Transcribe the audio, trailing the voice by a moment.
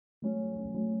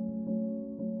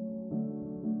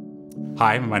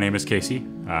Hi, my name is Casey.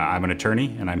 I'm an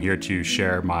attorney, and I'm here to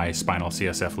share my spinal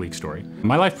CSF leak story.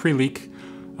 My life pre-leak,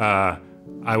 I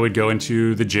would go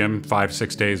into the gym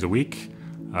 5-6 days a week.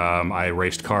 I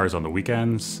raced cars on the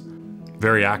weekends,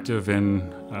 very active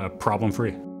and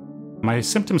problem-free. My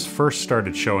symptoms first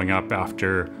started showing up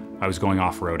after I was going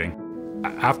off-roading.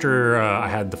 After I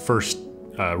had the first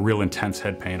real intense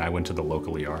head pain, I went to the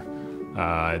local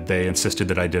ER. They insisted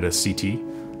that I did a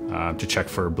CT to check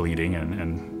for bleeding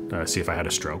and see if I had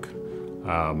a stroke.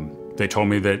 They told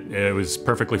me that it was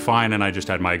perfectly fine and I just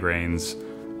had migraines.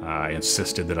 I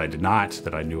insisted that I did not,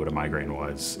 that I knew what a migraine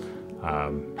was.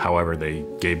 However, they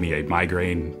gave me a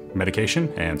migraine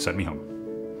medication and sent me home.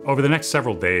 Over the next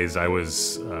several days, I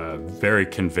was very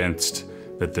convinced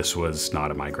that this was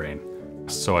not a migraine.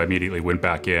 So I immediately went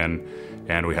back in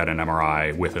and we had an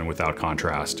MRI with and without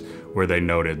contrast, where they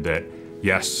noted that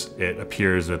yes, it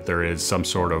appears that there is some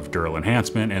sort of dural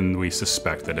enhancement and we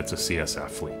suspect that it's a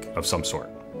CSF leak of some sort.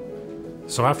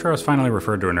 So after I was finally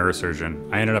referred to a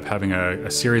neurosurgeon, I ended up having a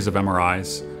series of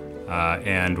MRIs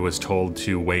and was told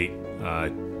to wait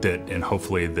and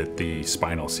hopefully that the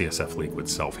spinal CSF leak would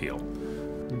self-heal.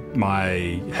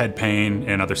 My head pain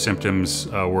and other symptoms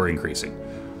were increasing.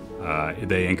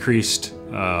 They increased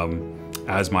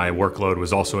as my workload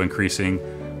was also increasing,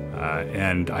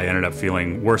 and I ended up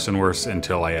feeling worse and worse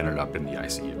until I ended up in the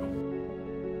ICU.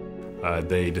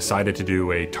 They decided to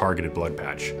do a targeted blood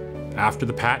patch. After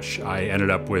the patch, I ended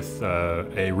up with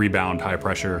a rebound high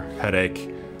pressure headache.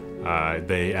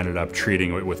 They ended up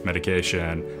treating it with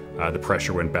medication. The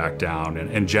pressure went back down,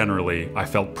 and generally, I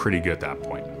felt pretty good at that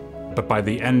point. But by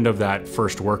the end of that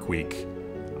first work week,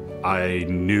 I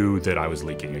knew that I was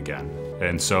leaking again.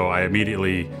 And so I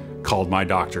immediately called my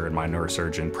doctor and my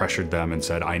neurosurgeon, pressured them and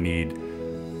said, I need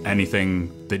anything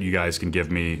that you guys can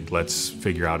give me. Let's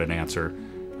figure out an answer.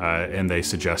 And they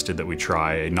suggested that we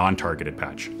try a non-targeted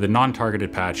patch. The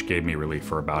non-targeted patch gave me relief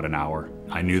for about an hour.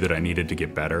 I knew that I needed to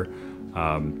get better,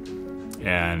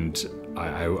 and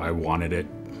I wanted it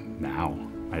now.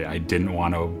 I didn't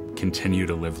want to continue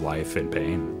to live life in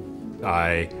pain.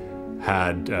 I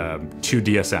had 2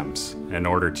 DSMs in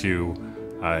order to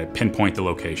pinpoint the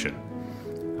location.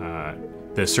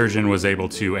 The surgeon was able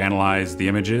to analyze the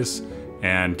images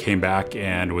and came back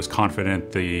and was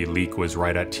confident the leak was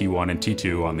right at T1 and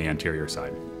T2 on the anterior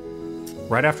side.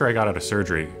 Right after I got out of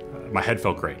surgery, my head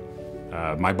felt great.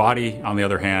 My body, on the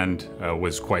other hand,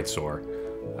 was quite sore.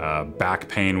 Back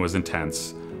pain was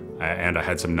intense, and I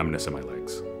had some numbness in my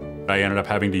legs. I ended up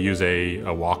having to use a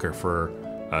walker for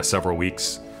several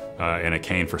weeks and a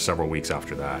cane for several weeks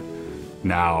after that.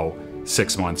 Now,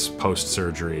 6 months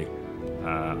post-surgery,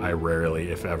 I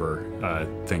rarely, if ever,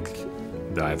 think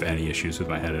that I have any issues with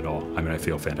my head at all. I mean, I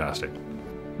feel fantastic.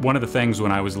 One of the things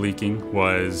when I was leaking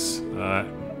was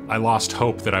I lost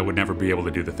hope that I would never be able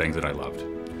to do the things that I loved.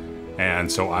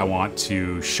 And so I want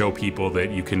to show people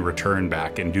that you can return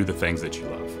back and do the things that you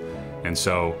love. And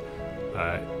so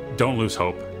don't lose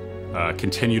hope.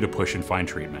 Continue to push and find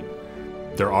treatment.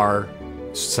 There are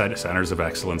centers of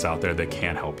excellence out there that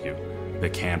can help you,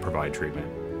 that can provide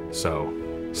treatment. So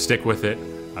stick with it.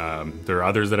 There are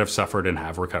others that have suffered and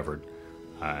have recovered.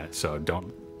 So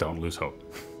don't lose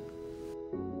hope.